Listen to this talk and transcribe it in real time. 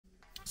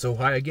So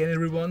hi again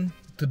everyone,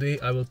 today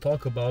I will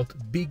talk about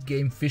big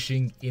game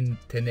fishing in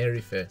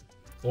Tenerife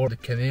or the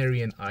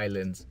Canarian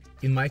Islands.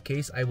 In my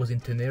case I was in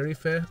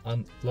Tenerife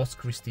on Los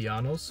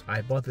Cristianos.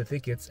 I bought the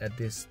tickets at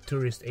this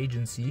tourist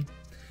agency.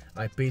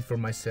 I paid for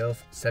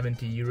myself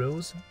 70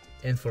 euros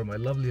and for my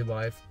lovely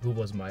wife, who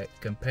was my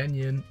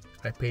companion,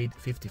 I paid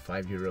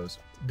 55 euros.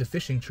 The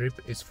fishing trip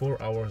is 4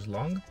 hours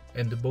long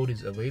and the boat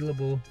is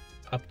available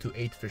up to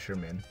 8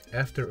 fishermen.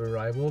 After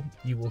arrival,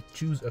 you will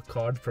choose a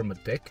card from a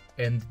deck,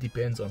 and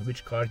depends on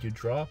which card you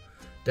draw,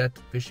 that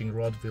fishing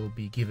rod will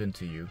be given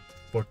to you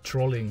for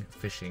trolling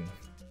fishing.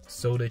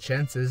 So the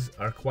chances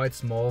are quite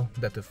small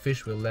that the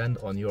fish will land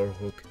on your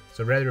hook.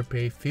 So rather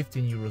pay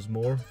 15 euros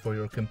more for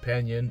your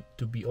companion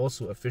to be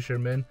also a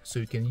fisherman, so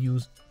you can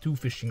use 2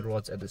 fishing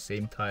rods at the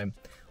same time.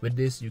 With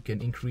this you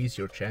can increase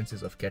your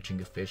chances of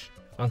catching a fish.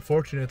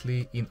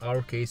 Unfortunately, in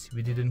our case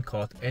we didn't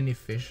caught any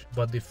fish,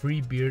 but the free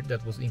beer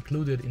that was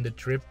included in the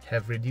trip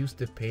have reduced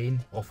the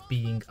pain of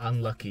being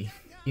unlucky.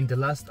 In the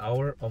last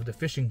hour of the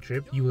fishing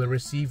trip, you will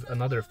receive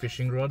another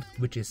fishing rod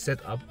which is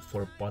set up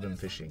for bottom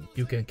fishing.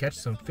 You can catch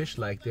some fish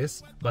like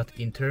this, but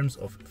in terms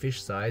of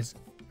fish size,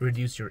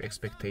 reduce your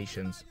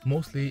expectations.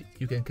 Mostly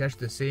you can catch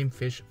the same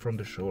fish from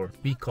the shore.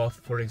 We caught,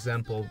 for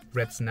example,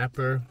 red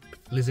snapper,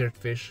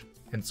 lizardfish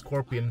and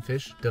scorpion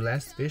fish. The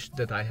last fish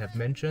that I have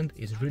mentioned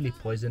is really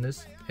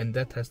poisonous, and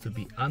that has to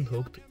be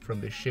unhooked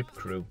from the ship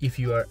crew. If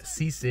you are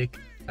seasick,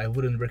 I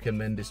wouldn't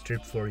recommend this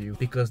trip for you,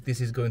 because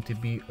this is going to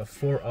be a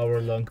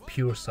 4-hour long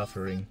pure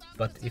suffering.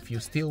 But if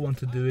you still want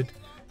to do it,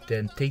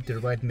 then take the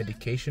right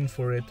medication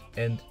for it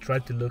and try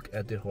to look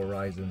at the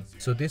horizon.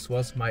 So this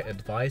was my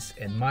advice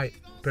and my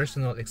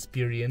personal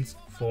experience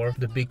for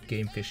the big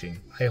game fishing.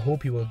 I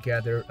hope you will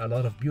gather a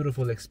lot of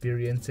beautiful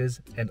experiences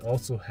and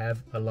also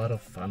have a lot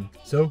of fun.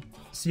 So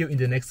see you in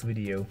the next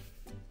video.